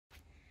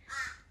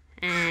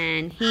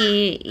And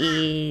here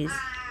is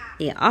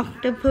the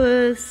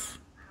octopus.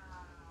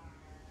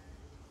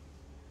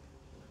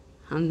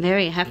 I'm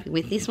very happy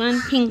with this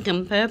one. Pink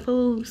and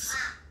purples.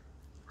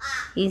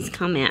 He's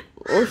come out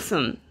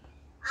awesome.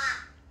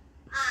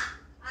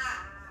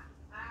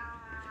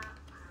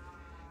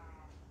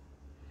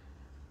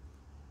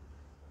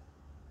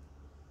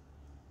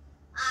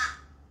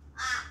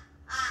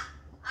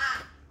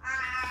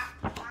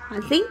 I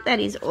think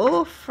that is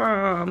all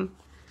from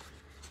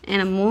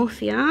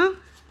Animorphia.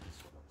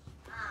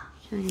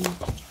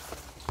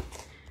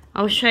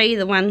 I'll show you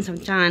the ones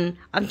I've done.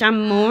 I've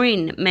done more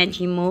in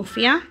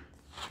Magimorphia.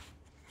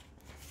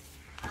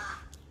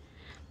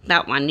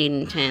 That one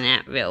didn't turn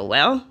out real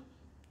well.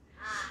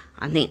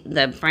 I think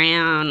the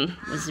brown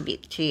was a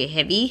bit too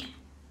heavy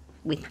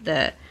with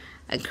the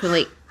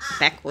acrylic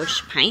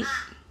backwash paint.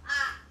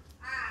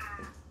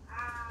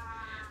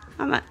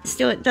 But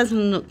still, it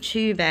doesn't look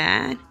too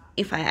bad.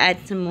 If I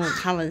add some more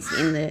colours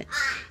in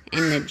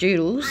the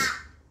doodles,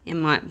 it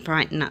might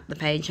brighten up the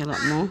page a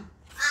lot more.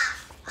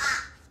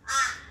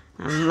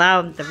 I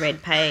love the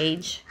red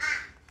page.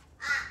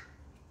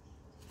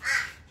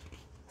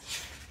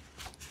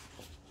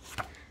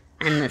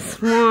 And the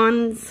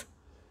swans.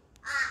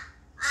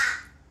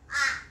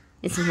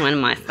 This is one of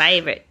my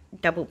favourite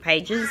double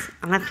pages.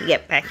 I'll have to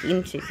get back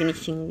into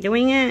finishing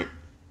doing it.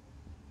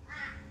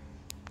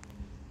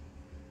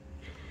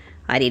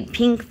 I did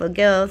pink for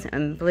girls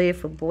and blue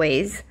for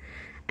boys,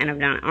 and I've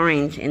done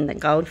orange in the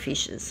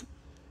goldfishes.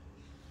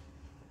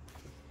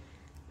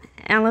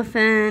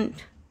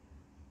 Elephant.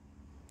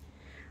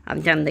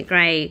 I've done the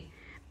grey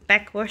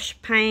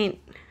backwash paint,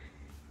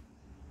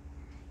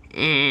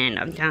 and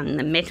I've done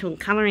the metal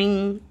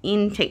colouring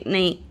in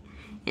technique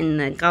in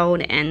the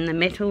gold and the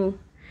metal,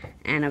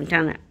 and I've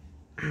done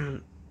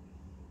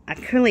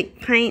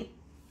acrylic paint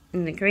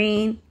in the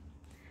green.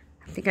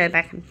 I have to go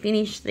back and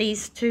finish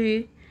these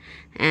two.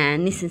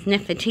 And this is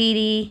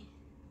Nefertiti.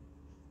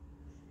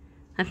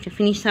 I have to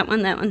finish that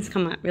one. That one's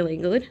come out really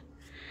good.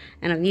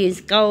 And I've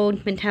used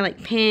gold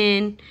metallic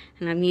pan,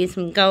 and I've used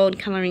some gold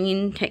colouring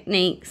in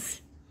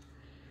techniques.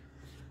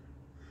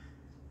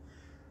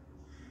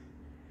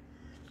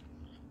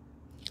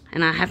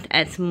 And I have to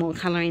add some more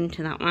colour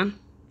into that one.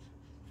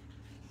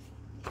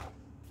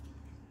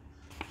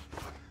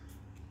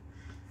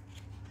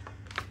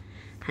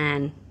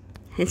 And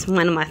it's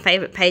one of my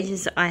favourite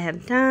pages that I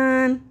have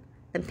done.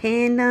 The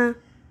panda.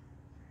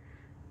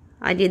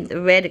 I did the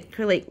red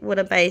acrylic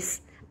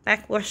water-based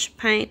backwash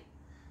paint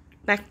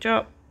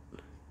backdrop.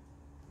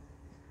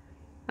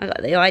 I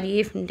got the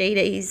idea from Dee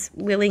Dee's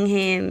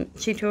Willingham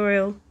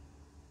tutorial.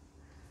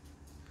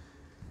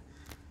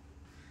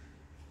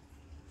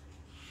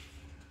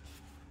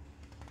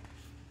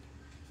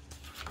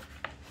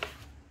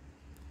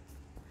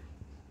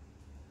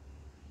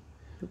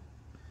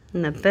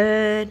 And the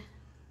bird.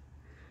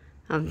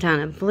 I've done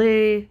a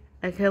blue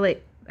acrylic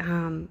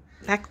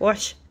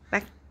backwash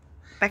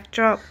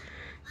backdrop,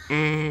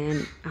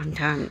 and I've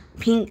done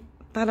pink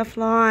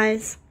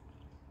butterflies.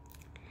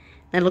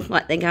 They look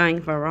like they're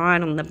going for a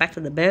ride on the back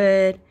of the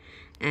bird,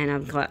 and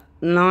I've got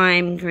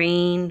lime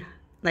green.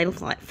 They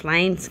look like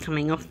flames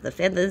coming off the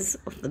feathers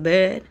of the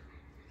bird.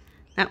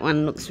 That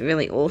one looks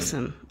really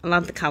awesome. I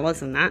love the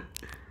colours in that.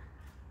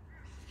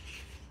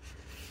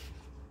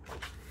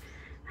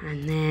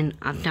 And then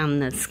I've done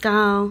the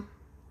skull.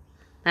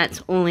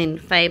 That's all in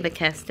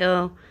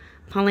Faber-Castell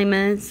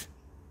polymers.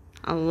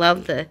 I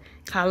love the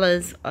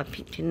colours I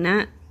picked in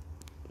that.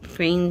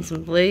 Greens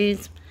and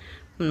blues.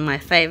 One of my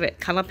favourite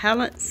colour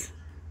palettes.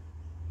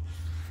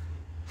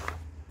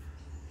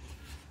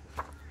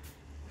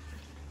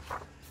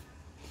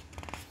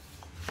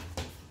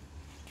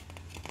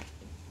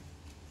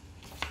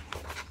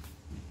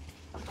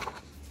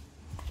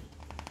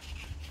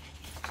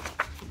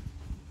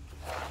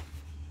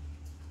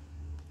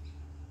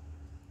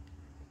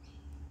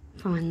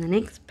 Find the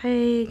next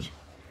page.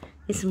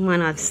 This is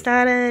one I've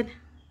started.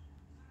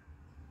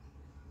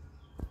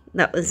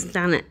 That was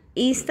done at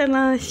Easter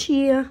last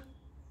year.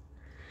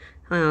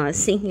 I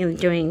was thinking of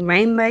doing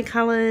rainbow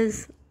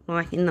colours,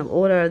 like in the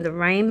order of the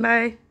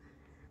rainbow,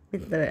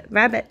 with the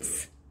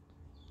rabbits.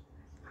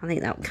 I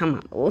think that would come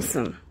up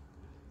awesome.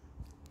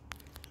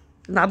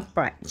 Love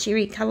bright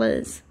cheery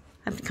colours.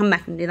 I have to come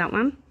back and do that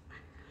one.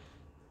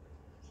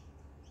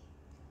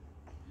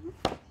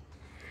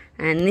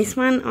 And this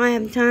one I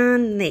have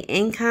done, the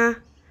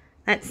anchor.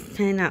 That's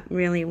turned up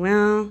really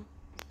well.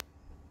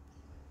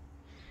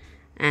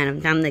 And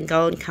I've done the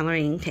gold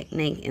colouring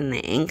technique in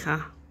the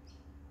anchor.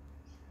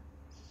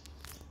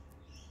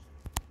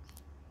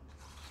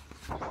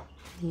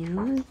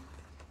 Yellow.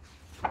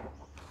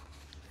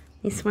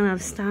 This one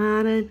I've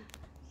started.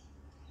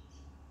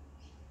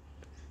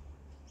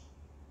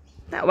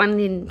 That one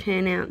didn't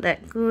turn out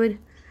that good,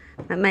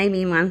 but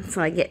maybe once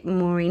I get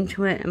more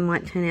into it, it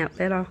might turn out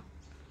better.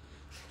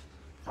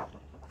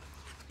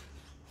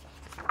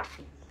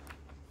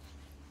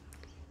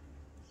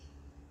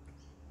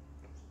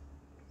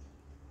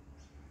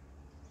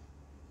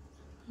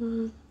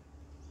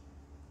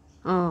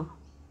 Oh,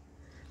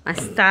 I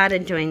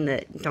started doing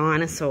the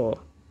dinosaur.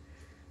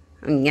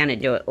 I'm going to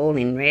do it all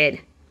in red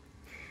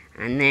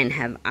and then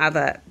have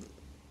other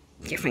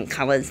different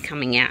colours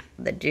coming out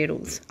the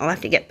doodles. I'll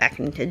have to get back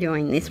into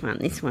doing this one.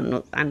 This one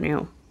looks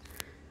unreal,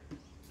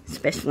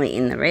 especially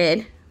in the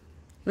red.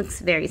 Looks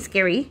very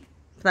scary,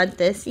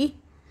 bloodthirsty.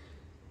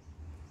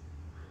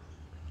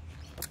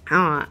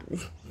 Oh,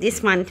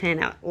 this one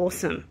turned out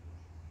awesome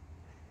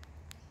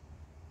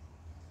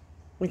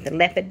with the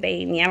leopard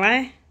being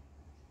yellow.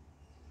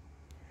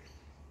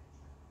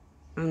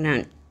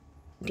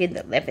 Did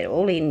the leopard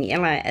all in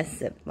yellow as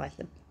the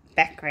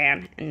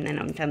background, and then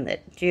I've done the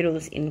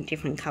doodles in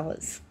different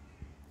colours.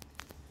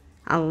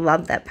 I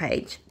love that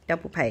page,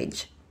 double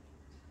page.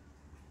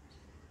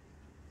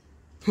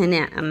 Turned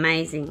out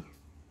amazing.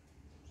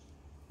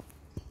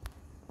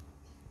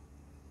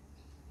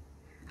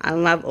 I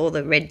love all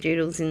the red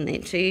doodles in there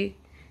too,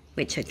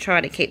 which I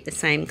try to keep the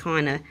same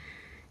kind of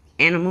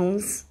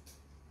animals,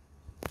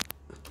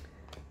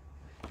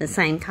 the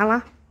same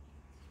colour.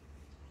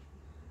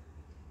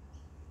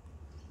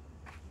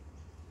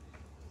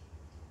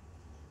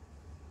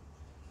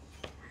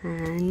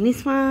 And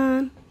this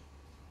one.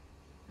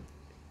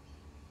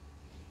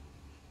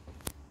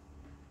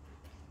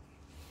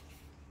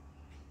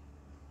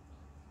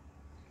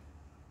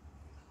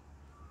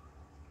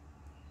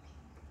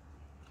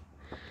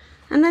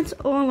 And that's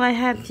all I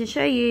have to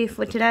show you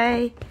for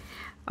today.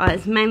 I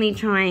was mainly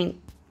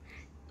trying,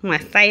 my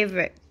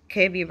favourite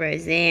Kirby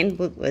Roseanne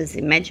book was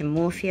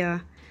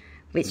Imagimorphia,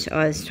 which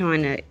I was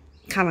trying to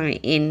colour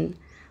in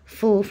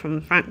full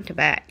from front to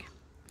back,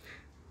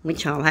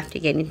 which I'll have to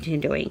get into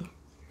doing.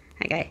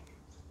 Okay,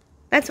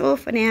 that's all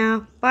for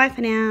now. Bye for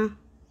now.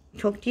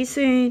 Talk to you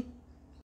soon.